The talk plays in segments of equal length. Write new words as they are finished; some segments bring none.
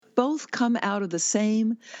both come out of the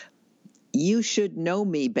same, you should know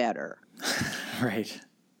me better. Right.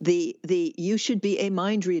 The you should be a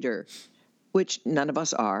mind reader, which none of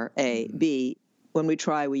us are, A. B, when we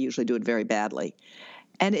try, we usually do it very badly.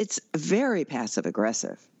 And it's very passive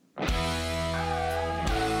aggressive.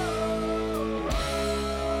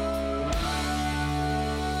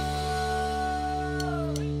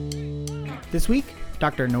 This week,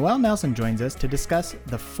 Dr. Noelle Nelson joins us to discuss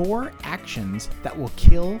the 4 actions that will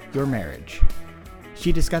kill your marriage.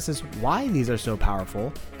 She discusses why these are so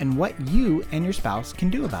powerful and what you and your spouse can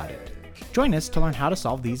do about it. Join us to learn how to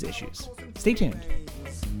solve these issues. Stay tuned.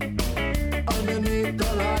 Underneath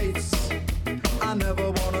the lights, I never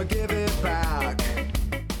wanna give it back.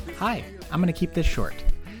 Hi, I'm going to keep this short.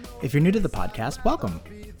 If you're new to the podcast, welcome.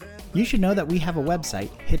 You should know that we have a website,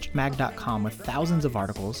 hitchedmag.com, with thousands of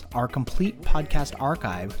articles, our complete podcast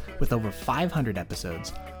archive with over 500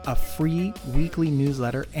 episodes, a free weekly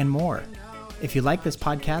newsletter, and more. If you like this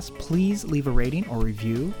podcast, please leave a rating or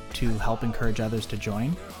review to help encourage others to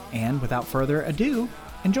join. And without further ado,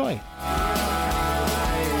 enjoy. We're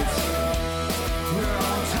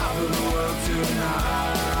on top of the world tonight.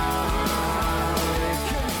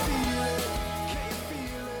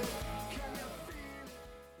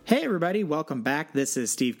 Hey everybody, welcome back. This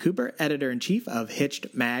is Steve Cooper, editor-in-chief of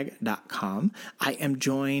hitchedmag.com. I am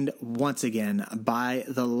joined once again by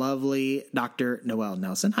the lovely Dr. Noelle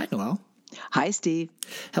Nelson. Hi, Noelle. Hi, Steve.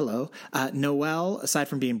 Hello. Noelle, aside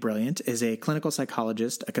from being brilliant, is a clinical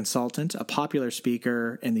psychologist, a consultant, a popular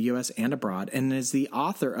speaker in the U.S. and abroad, and is the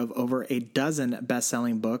author of over a dozen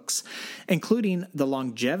best-selling books, including The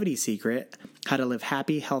Longevity Secret, How to Live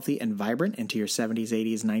Happy, Healthy, and Vibrant into Your 70s,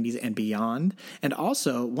 80s, 90s, and Beyond, and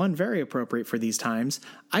also, one very appropriate for these times,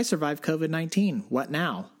 I Survived COVID-19, What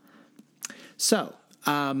Now? So,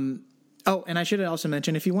 oh, and I should also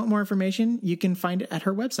mention, if you want more information, you can find it at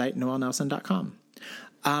her website, noellenelson.com.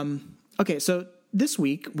 Okay, so this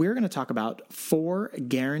week, we're going to talk about 4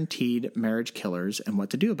 guaranteed marriage killers and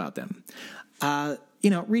what to do about them.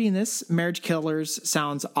 Reading this, marriage killers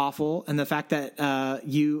sounds awful, and the fact that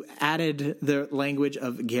you added the language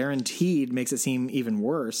of guaranteed makes it seem even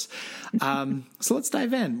worse. So let's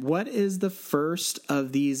dive in. What is the first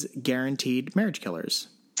of these guaranteed marriage killers?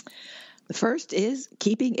 The first is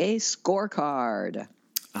keeping a scorecard.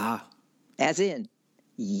 As in,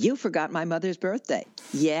 you forgot my mother's birthday.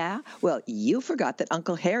 Yeah? Well, you forgot that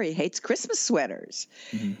Uncle Harry hates Christmas sweaters.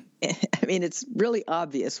 Mm-hmm. I mean, it's really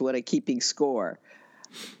obvious what a keeping score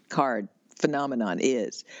card phenomenon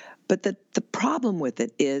is. But the problem with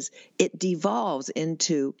it is it devolves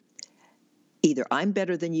into either I'm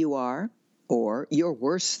better than you are or you're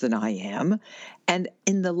worse than I am. And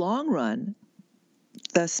in the long run,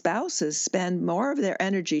 the spouses spend more of their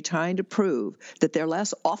energy trying to prove that they're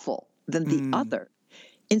less awful than the other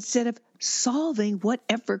instead of solving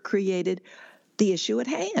whatever created the issue at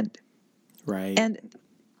hand. Right. And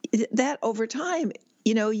that over time,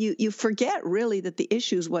 you forget really that the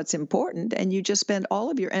issue is what's important, and you just spend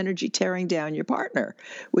all of your energy tearing down your partner,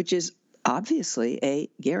 which is obviously a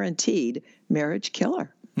guaranteed marriage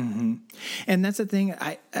killer. Mm-hmm. And that's the thing.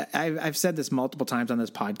 I've said this multiple times on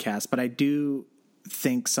this podcast, but I do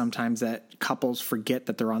think sometimes that couples forget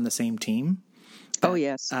that they're on the same team. Oh,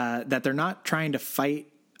 yes. That they're not trying to fight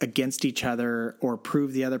against each other or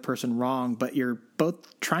prove the other person wrong, but you're both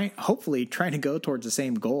hopefully trying to go towards the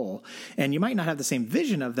same goal. And you might not have the same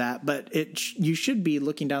vision of that, but you should be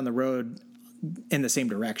looking down the road in the same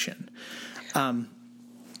direction.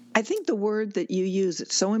 I think the word that you use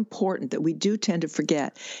that's so important that we do tend to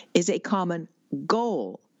forget is a common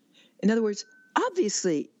goal. In other words,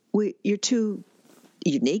 obviously, you're two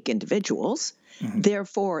unique individuals. Mm-hmm.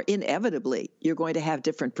 Therefore, inevitably, you're going to have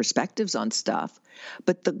different perspectives on stuff.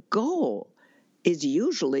 But the goal is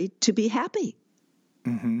usually to be happy.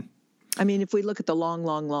 Mm-hmm. I mean, if we look at the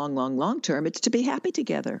long term, it's to be happy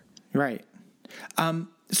together. Right.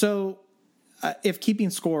 So if keeping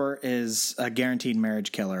score is a guaranteed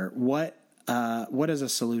marriage killer, what is a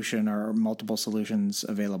solution or multiple solutions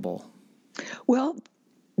available? Well,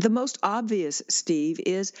 the most obvious, Steve,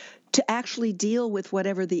 is to actually deal with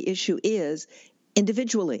whatever the issue is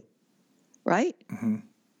individually, right? Mm-hmm.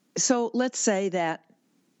 So let's say that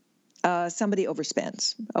somebody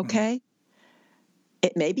overspends, okay? Mm-hmm.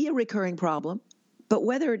 It may be a recurring problem, but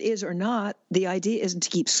whether it is or not, the idea isn't to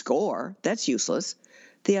keep score. That's useless.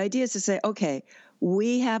 The idea is to say, okay,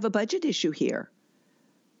 we have a budget issue here.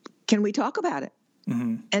 Can we talk about it?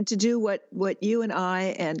 Mm-hmm. And to do what you and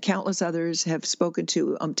I and countless others have spoken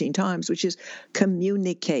to umpteen times, which is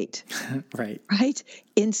communicate. Right. Right?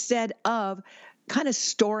 Instead of kind of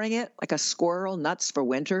storing it like a squirrel, nuts for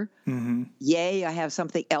winter. Mm-hmm. Yay, I have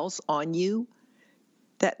something else on you.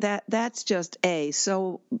 That's just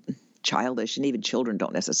so childish, and even children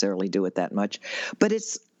don't necessarily do it that much. But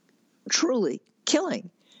it's truly killing.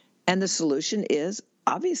 And the solution is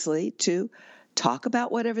obviously to talk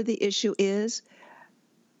about whatever the issue is.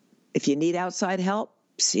 If you need outside help,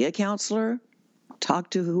 see a counselor, talk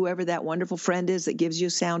to whoever that wonderful friend is that gives you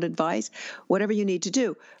sound advice, whatever you need to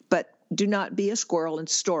do. But do not be a squirrel and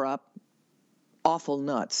store up awful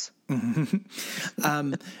nuts. You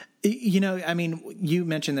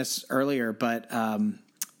mentioned this earlier, but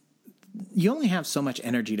you only have so much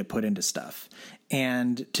energy to put into stuff.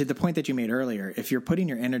 And to the point that you made earlier, if you're putting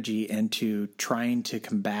your energy into trying to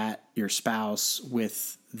combat your spouse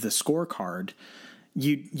with the scorecard,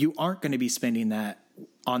 you aren't going to be spending that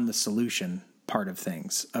on the solution part of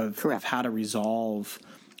things, of how to resolve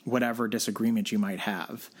whatever disagreement you might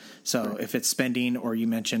have. So if it's spending, or you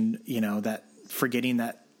mentioned, that forgetting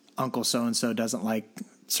that Uncle so-and-so doesn't like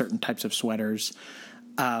certain types of sweaters,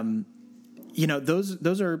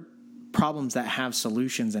 those are problems that have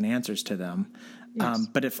solutions and answers to them. Yes.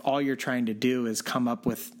 But if all you're trying to do is come up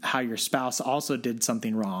with how your spouse also did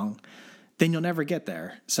something wrong, then you'll never get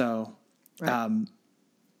there. So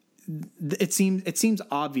it seems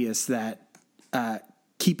obvious that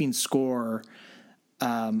keeping score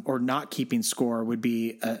or not keeping score would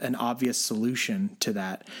be an obvious solution to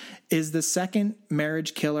that. Is the second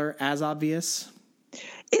marriage killer as obvious?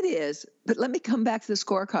 It is, but let me come back to the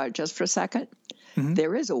scorecard just for a second. Mm-hmm.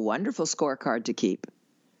 There is a wonderful scorecard to keep,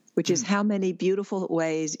 which is how many beautiful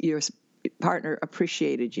ways your partner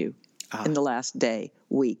appreciated you in the last day,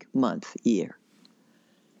 week, month, year.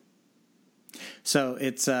 So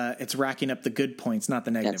it's racking up the good points, not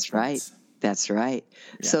the negative points. That's right.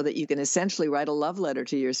 Yeah. So that you can essentially write a love letter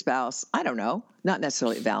to your spouse, I don't know, not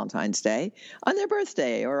necessarily Valentine's Day, on their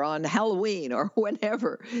birthday or on Halloween or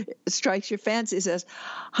whenever it strikes your fancy. It says,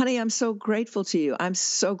 honey, I'm so grateful to you. I'm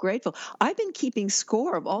so grateful. I've been keeping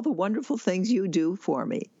score of all the wonderful things you do for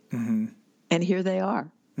me. Mm-hmm. And here they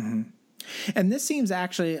are. Mm-hmm. And this seems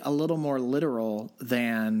actually a little more literal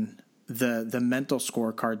than the mental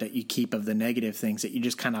scorecard that you keep of the negative things that you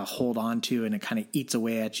just kind of hold on to, and it kind of eats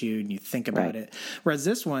away at you and you think about it. Whereas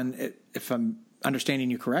this one, if I'm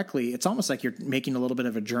understanding you correctly, it's almost like you're making a little bit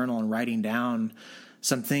of a journal and writing down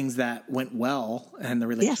some things that went well in the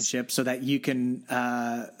relationship so that you can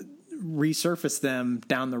resurface them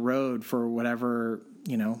down the road for whatever,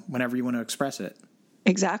 whenever you want to express it.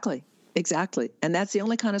 Exactly. And that's the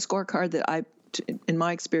only kind of scorecard that in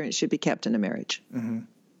my experience, should be kept in a marriage. Mm-hmm.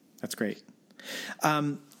 That's great.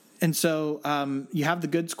 And so you have the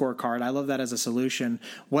good scorecard. I love that as a solution.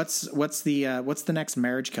 What's the next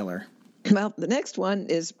marriage killer? Well, the next one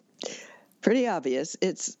is pretty obvious.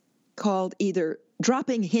 It's called either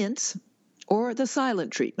dropping hints or the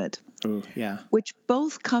silent treatment. Ooh, yeah. Which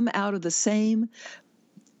both come out of the same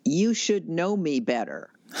you should know me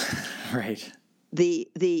better. Right.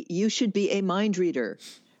 The you should be a mind reader,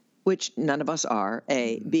 which none of us are,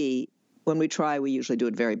 A. B, when we try, we usually do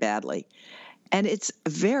it very badly. And it's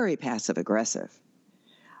very passive-aggressive.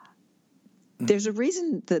 Mm-hmm. There's a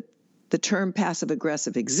reason that the term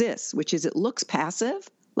passive-aggressive exists, which is it looks passive,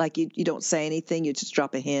 like you don't say anything, you just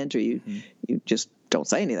drop a hint, or you just don't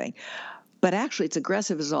say anything. But actually, it's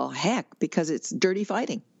aggressive as all heck because it's dirty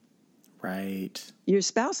fighting. Right. Your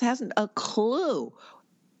spouse hasn't a clue,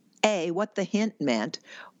 A, what the hint meant,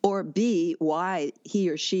 or B, why he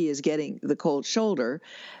or she is getting the cold shoulder.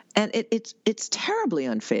 And it's terribly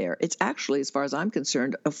unfair. It's actually, as far as I'm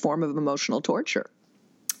concerned, a form of emotional torture.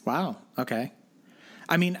 Wow. Okay.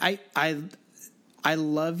 I mean, I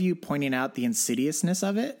love you pointing out the insidiousness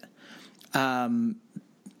of it. And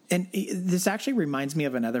this actually reminds me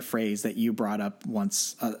of another phrase that you brought up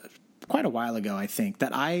once, quite a while ago, I think,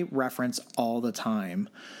 that I reference all the time,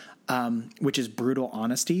 which is brutal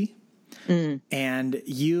honesty. Mm. And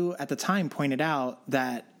you at the time pointed out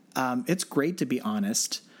that it's great to be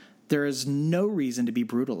honest. There is no reason to be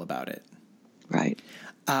brutal about it. Right.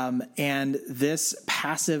 And this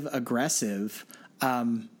passive aggressive,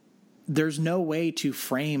 there's no way to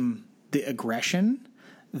frame the aggression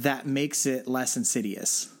that makes it less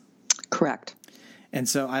insidious. Correct. And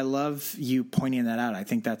so I love you pointing that out. I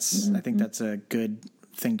think that's a good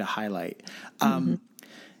thing to highlight.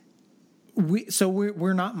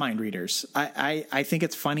 We're not mind readers. I think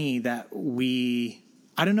it's funny that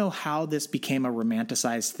I don't know how this became a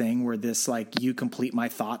romanticized thing where this like you complete my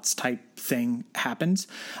thoughts type thing happens.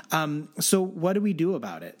 So what do we do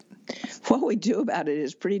about it? What we do about it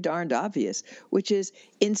is pretty darned obvious, which is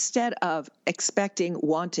instead of expecting,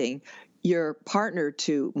 wanting your partner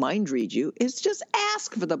to mind read you is just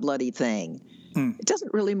ask for the bloody thing. It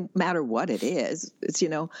doesn't really matter what it is. It's,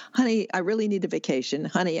 honey, I really need a vacation.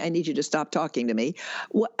 Honey, I need you to stop talking to me.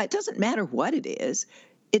 It doesn't matter what it is.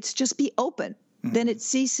 It's just be open. Then it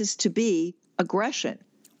ceases to be aggression.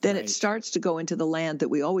 Then it starts to go into the land that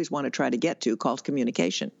we always want to try to get to, called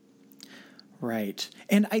communication. Right.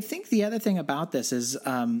 And I think the other thing about this is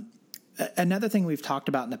another thing we've talked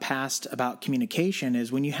about in the past about communication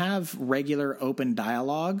is when you have regular open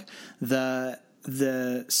dialogue,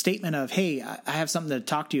 the statement of, hey, I have something to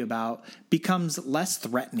talk to you about becomes less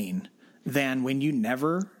threatening than when you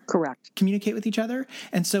never communicate with each other.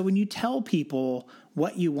 And so when you tell people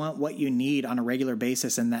what you want, what you need on a regular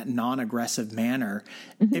basis in that non-aggressive manner,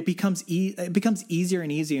 it becomes easier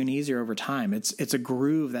and easier and easier over time. It's a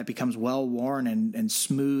groove that becomes well-worn and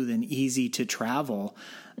smooth and easy to travel,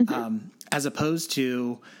 as opposed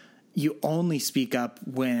to you only speak up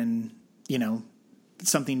when,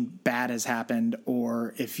 something bad has happened,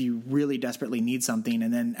 or if you really desperately need something,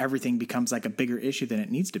 and then everything becomes like a bigger issue than it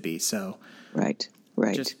needs to be. So, right.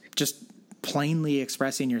 Just plainly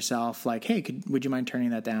expressing yourself, like, hey, would you mind turning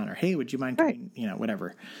that down? Or, hey, would you mind turning,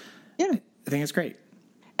 whatever. Yeah. I think it's great.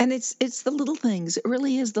 And it's the little things. It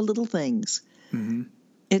really is the little things. Mm-hmm.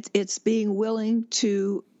 It's being willing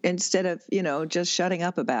to, instead of, just shutting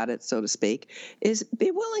up about it, so to speak, is be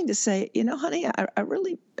willing to say, honey, I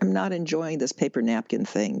really am not enjoying this paper napkin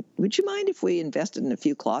thing. Would you mind if we invested in a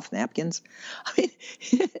few cloth napkins? I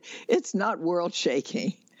mean, it's not world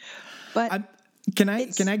shaking, but can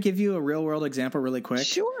I give you a real world example really quick?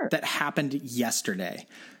 Sure. That happened yesterday.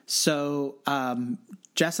 So,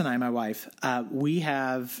 Jess and I, my wife, we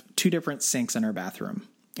have two different sinks in our bathroom.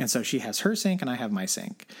 And so she has her sink and I have my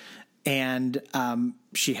sink. And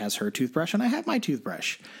she has her toothbrush and I have my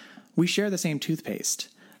toothbrush. We share the same toothpaste,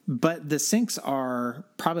 but the sinks are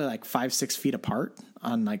probably like 5-6 feet apart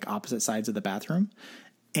on like opposite sides of the bathroom.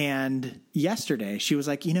 And yesterday she was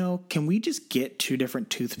like, can we just get two different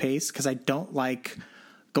toothpastes? Because I don't like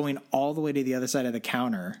going all the way to the other side of the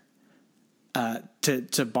counter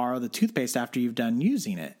to borrow the toothpaste after you've done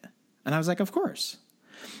using it. And I was like, of course.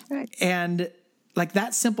 Right. And like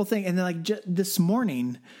that simple thing. And then like this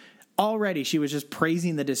morning, already she was just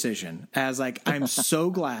praising the decision as like, I'm so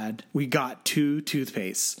glad we got two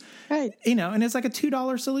toothpastes, right? And it's like a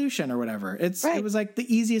 $2 solution or whatever. It was like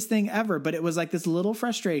the easiest thing ever, but it was like this little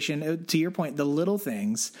frustration, to your point, the little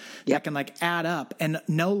things that can like add up, and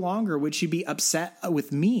no longer would she be upset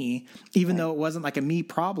with me, even though it wasn't like a me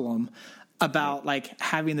problem, about like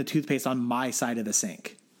having the toothpaste on my side of the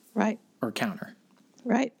sink. Right. Or counter.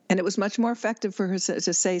 Right. And it was much more effective for her to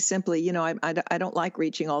say simply, I don't like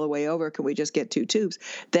reaching all the way over. Can we just get two tubes?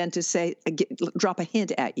 Than to say, drop a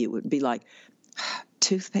hint at you. It would be like,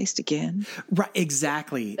 toothpaste again. Right.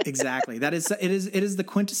 Exactly. It is the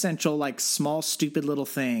quintessential, like, small, stupid little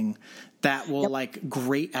thing that will like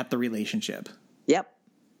grate at the relationship. Yep.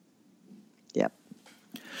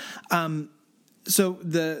 So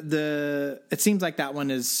it seems like that one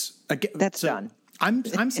is that's done.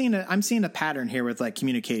 I'm seeing a pattern here with like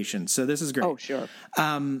communication. So this is great. Oh, sure.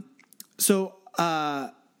 So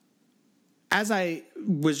as I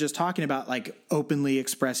was just talking about like openly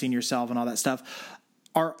expressing yourself and all that stuff,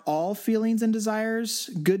 are all feelings and desires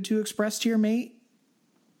good to express to your mate?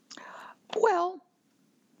 Well,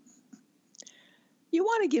 you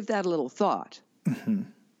want to give that a little thought. Mm-hmm.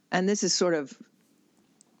 And this is sort of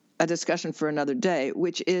a discussion for another day,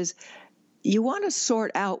 which is, you want to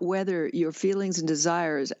sort out whether your feelings and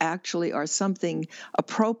desires actually are something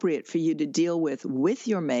appropriate for you to deal with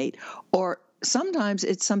your mate, or sometimes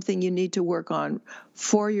it's something you need to work on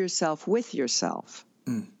for yourself, with yourself.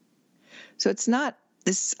 So it's not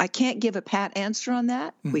this, I can't give a pat answer on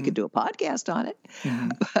that. Mm-hmm. We could do a podcast on it. Mm-hmm.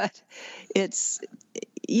 But it's,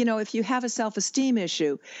 if you have a self-esteem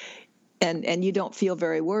issue and you don't feel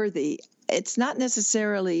very worthy, it's not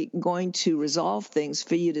necessarily going to resolve things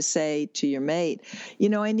for you to say to your mate,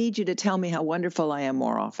 I need you to tell me how wonderful I am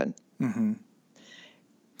more often. Mm-hmm.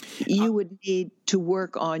 You would need to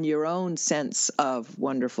work on your own sense of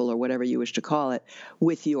wonderful, or whatever you wish to call it,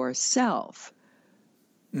 with yourself.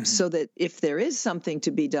 Mm-hmm. So that if there is something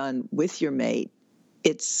to be done with your mate,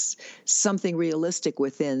 it's something realistic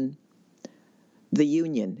within the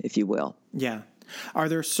union, if you will. Yeah. Are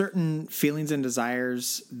there certain feelings and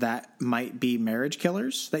desires that might be marriage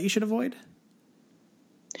killers that you should avoid?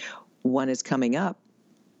 One is coming up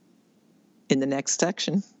in the next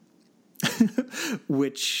section.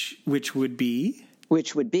 Which would be?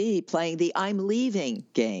 Which would be playing the I'm leaving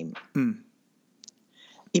game.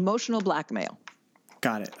 Emotional blackmail.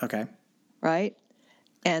 Got it. Okay. Right?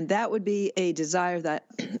 And that would be a desire that,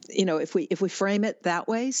 if we frame it that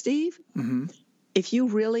way, Steve, if you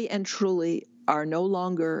really and truly are no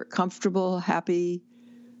longer comfortable, happy,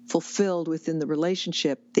 fulfilled within the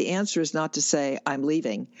relationship, the answer is not to say, I'm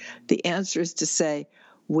leaving. The answer is to say,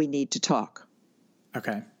 we need to talk.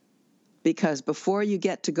 Okay. Because before you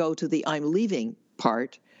get to go to the I'm leaving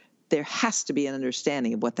part, there has to be an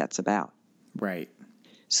understanding of what that's about. Right.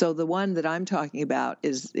 So the one that I'm talking about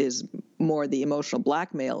is more the emotional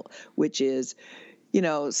blackmail, which is,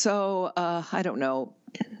 I don't know,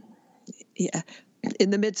 yeah, in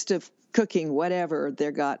the midst of cooking, whatever,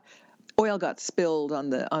 oil got spilled on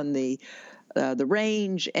the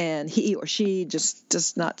range, and he or she just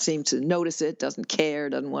does not seem to notice it, doesn't care,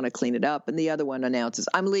 doesn't want to clean it up, and the other one announces,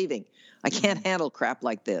 "I'm leaving. I can't handle crap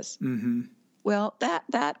like this." Mm-hmm. Well,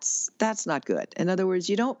 that's not good. In other words,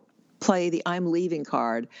 you don't play the I'm leaving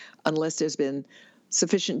card unless there's been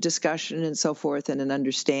sufficient discussion and so forth and an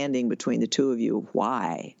understanding between the two of you of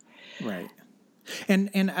why. Right.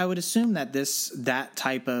 And I would assume that that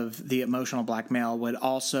type of the emotional blackmail would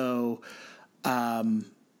also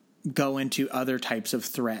go into other types of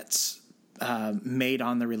threats made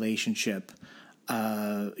on the relationship.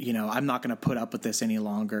 I'm not going to put up with this any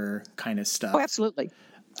longer kind of stuff. Oh, absolutely.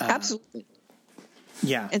 Absolutely.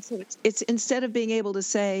 Yeah. And so it's instead of being able to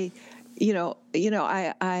say,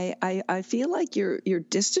 I feel like you're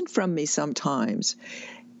distant from me sometimes.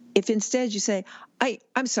 If instead you say,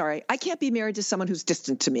 I'm sorry, I can't be married to someone who's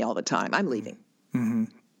distant to me all the time. I'm leaving. Mm-hmm.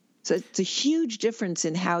 So it's a huge difference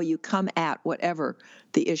in how you come at whatever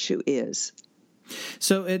the issue is.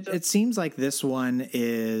 So it seems like this one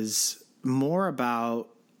is more about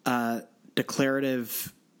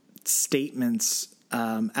declarative statements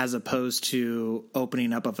as opposed to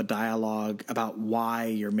opening up of a dialogue about why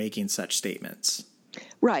you're making such statements.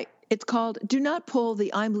 Right. It's called do not pull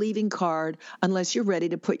the I'm leaving card unless you're ready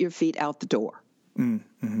to put your feet out the door.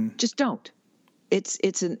 Mm-hmm. Just don't.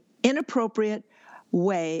 It's an inappropriate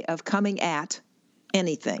way of coming at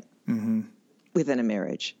anything within a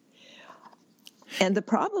marriage. And the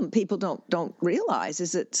problem people don't realize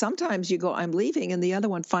is that sometimes you go, I'm leaving, and the other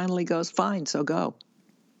one finally goes, fine, so go.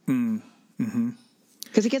 Mm-hmm.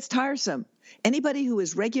 Because it gets tiresome. Anybody who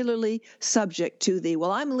is regularly subject to the,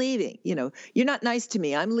 well, I'm leaving, you're not nice to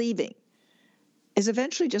me, I'm leaving, is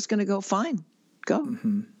eventually just going to go, fine, go.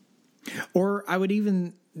 Mm-hmm. Or I would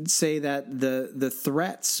even say that the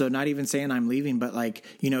threats, so not even saying I'm leaving, but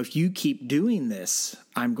if you keep doing this,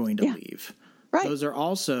 I'm going to leave. Right. Those are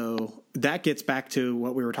also, that gets back to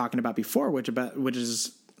what we were talking about before, which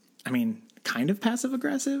is, kind of passive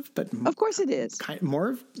aggressive, but of course it is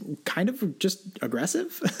kind of just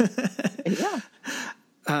aggressive. Yeah.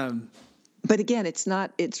 But again,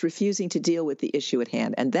 it's refusing to deal with the issue at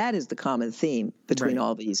hand. And that is the common theme between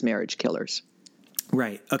all these marriage killers.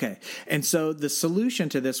 Right. Okay. And so the solution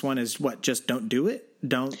to this one is what? Just don't do it.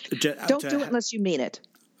 Don't do it unless you mean it.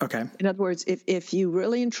 Okay. In other words, if you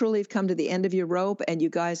really and truly have come to the end of your rope and you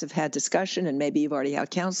guys have had discussion and maybe you've already had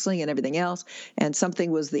counseling and everything else and something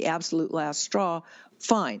was the absolute last straw,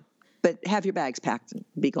 fine. But have your bags packed and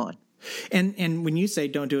be gone. And when you say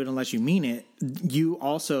don't do it unless you mean it, you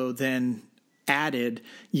also then added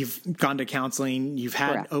you've gone to counseling, you've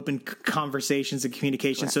had Correct. Open conversations and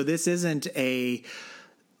communication. Correct. So this isn't a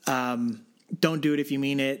don't do it if you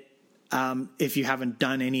mean it. If you haven't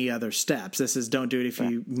done any other steps, this is don't do it if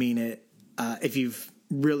Correct. you mean it. If you've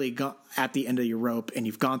really got at the end of your rope and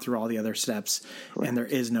you've gone through all the other steps Correct. and there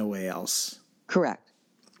is no way else. Correct.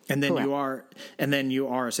 And then Correct. you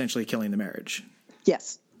are essentially killing the marriage.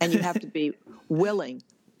 Yes. And you have to be willing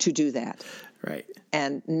to do that. Right.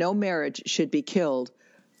 And no marriage should be killed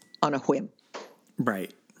on a whim.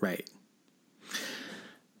 Right.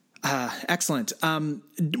 Excellent.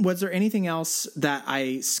 Was there anything else that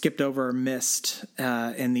I skipped over or missed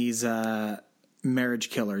in these marriage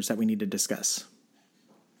killers that we need to discuss?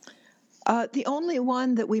 The only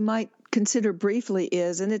one that we might consider briefly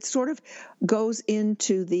is, and it sort of goes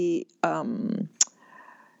into the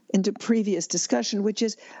into previous discussion, which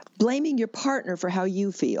is blaming your partner for how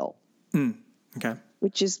you feel. Okay.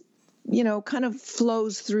 Which is, kind of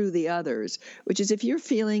flows through the others, which is if you're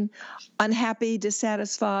feeling unhappy,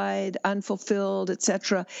 dissatisfied, unfulfilled,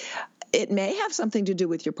 etc., it may have something to do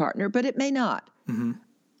with your partner, but it may not. Mm-hmm.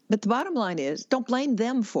 But the bottom line is don't blame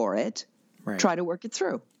them for it. Right. Try to work it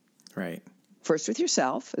through. Right. First with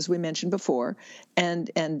yourself, as we mentioned before, and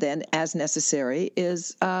then as necessary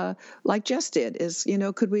is like Jess did, is,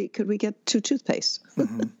 could we get 2 toothpaste?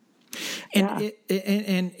 Mm-hmm.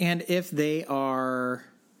 And if they are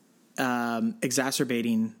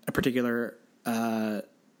exacerbating a particular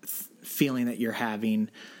feeling that you're having,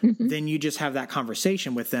 then you just have that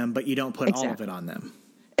conversation with them, but you don't put all of it on them.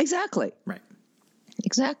 Exactly. Right.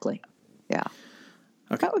 Exactly. Yeah.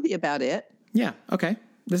 Okay. That would be about it. Yeah. Okay.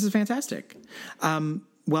 This is fantastic.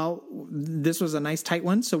 Well, this was a nice tight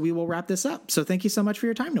one, so we will wrap this up. So thank you so much for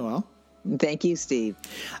your time, Noelle. Thank you, Steve.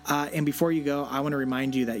 And before you go, I want to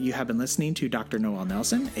remind you that you have been listening to Dr. Noelle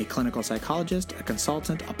Nelson, a clinical psychologist, a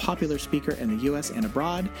consultant, a popular speaker in the U.S. and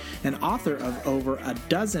abroad, and author of over a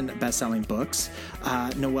dozen best-selling books.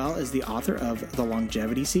 Noelle is the author of The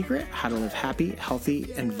Longevity Secret, How to Live Happy,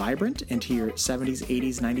 Healthy, and Vibrant into Your 70s,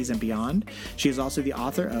 80s, 90s, and Beyond. She is also the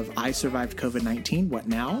author of I Survived COVID-19, What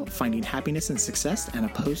Now? Finding Happiness and Success in a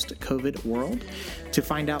Post-COVID World. To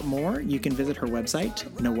find out more, you can visit her website,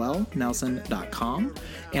 noellenelson.com.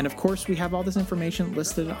 And of course, we have all this information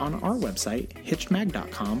listed on our website,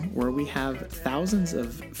 hitchedmag.com, where we have thousands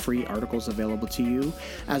of free articles available to you,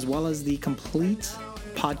 as well as the complete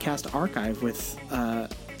podcast archive with, I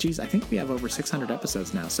think we have over 600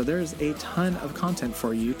 episodes now. So there's a ton of content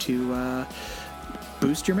for you to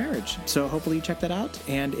boost your marriage. So hopefully you check that out.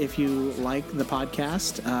 And if you like the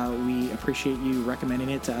podcast, we appreciate you recommending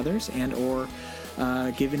it to others and or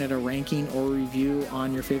giving it a ranking or review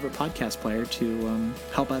on your favorite podcast player to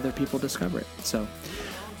help other people discover it. So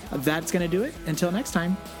that's going to do it. Until next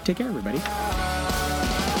time, take care, everybody.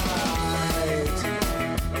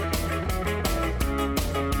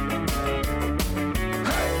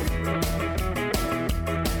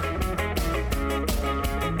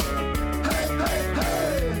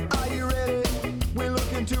 Are you ready? We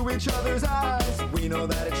look into each other's eyes. We know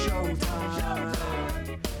that it's showtime.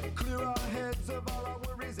 Clear our heads of all our